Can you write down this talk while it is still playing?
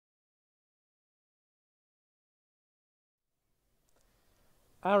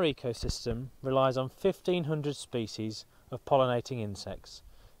Our ecosystem relies on 1,500 species of pollinating insects,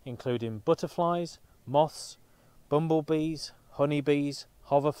 including butterflies, moths, bumblebees, honeybees,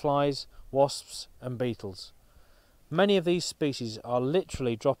 hoverflies, wasps and beetles. Many of these species are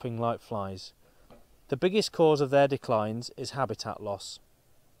literally dropping like flies. The biggest cause of their declines is habitat loss.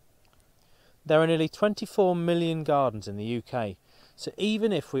 There are nearly 24 million gardens in the UK, so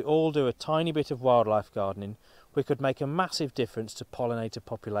even if we all do a tiny bit of wildlife gardening, we could make a massive difference to pollinator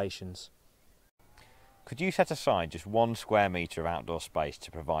populations. Could you set aside just 1 square metre of outdoor space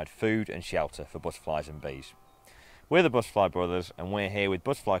to provide food and shelter for butterflies and bees? We're the Butterfly Brothers, and we're here with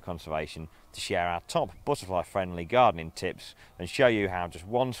Butterfly Conservation to share our top butterfly friendly gardening tips and show you how just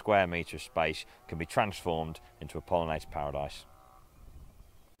 1 square metre of space can be transformed into a pollinator paradise.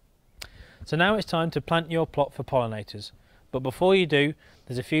 So now it's time to plant your plot for pollinators, but before you do,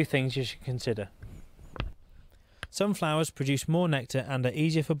 there's a few things you should consider. Some flowers produce more nectar and are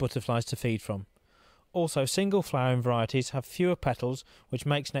easier for butterflies to feed from. Also, single flowering varieties have fewer petals, which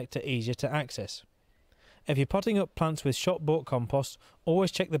makes nectar easier to access. If you're potting up plants with shop-bought compost,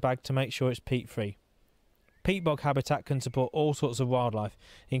 always check the bag to make sure it's peat-free. Peat bog habitat can support all sorts of wildlife,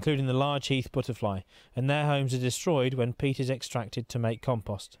 including the large heath butterfly, and their homes are destroyed when peat is extracted to make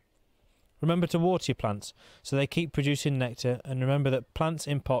compost. Remember to water your plants so they keep producing nectar, and remember that plants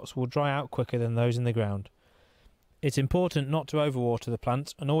in pots will dry out quicker than those in the ground. It's important not to overwater the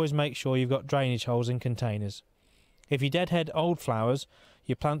plants, and always make sure you've got drainage holes in containers. If you deadhead old flowers,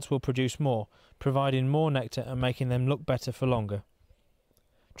 your plants will produce more, providing more nectar and making them look better for longer.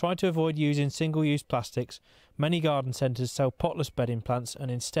 Try to avoid using single-use plastics. Many garden centres sell potless bedding plants and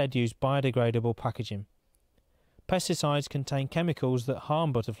instead use biodegradable packaging. Pesticides contain chemicals that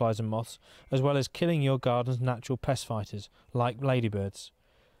harm butterflies and moths, as well as killing your garden's natural pest fighters, like ladybirds.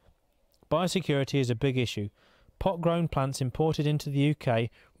 Biosecurity is a big issue. Pot-grown plants imported into the UK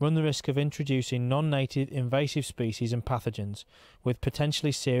run the risk of introducing non-native invasive species and pathogens, with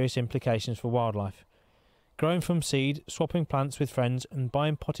potentially serious implications for wildlife. Growing from seed, swapping plants with friends, and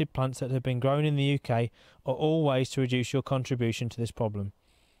buying potted plants that have been grown in the UK are all ways to reduce your contribution to this problem.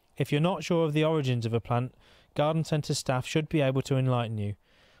 If you're not sure of the origins of a plant, garden centre staff should be able to enlighten you.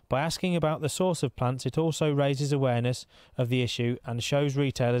 By asking about the source of plants, it also raises awareness of the issue and shows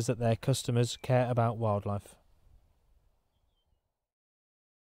retailers that their customers care about wildlife.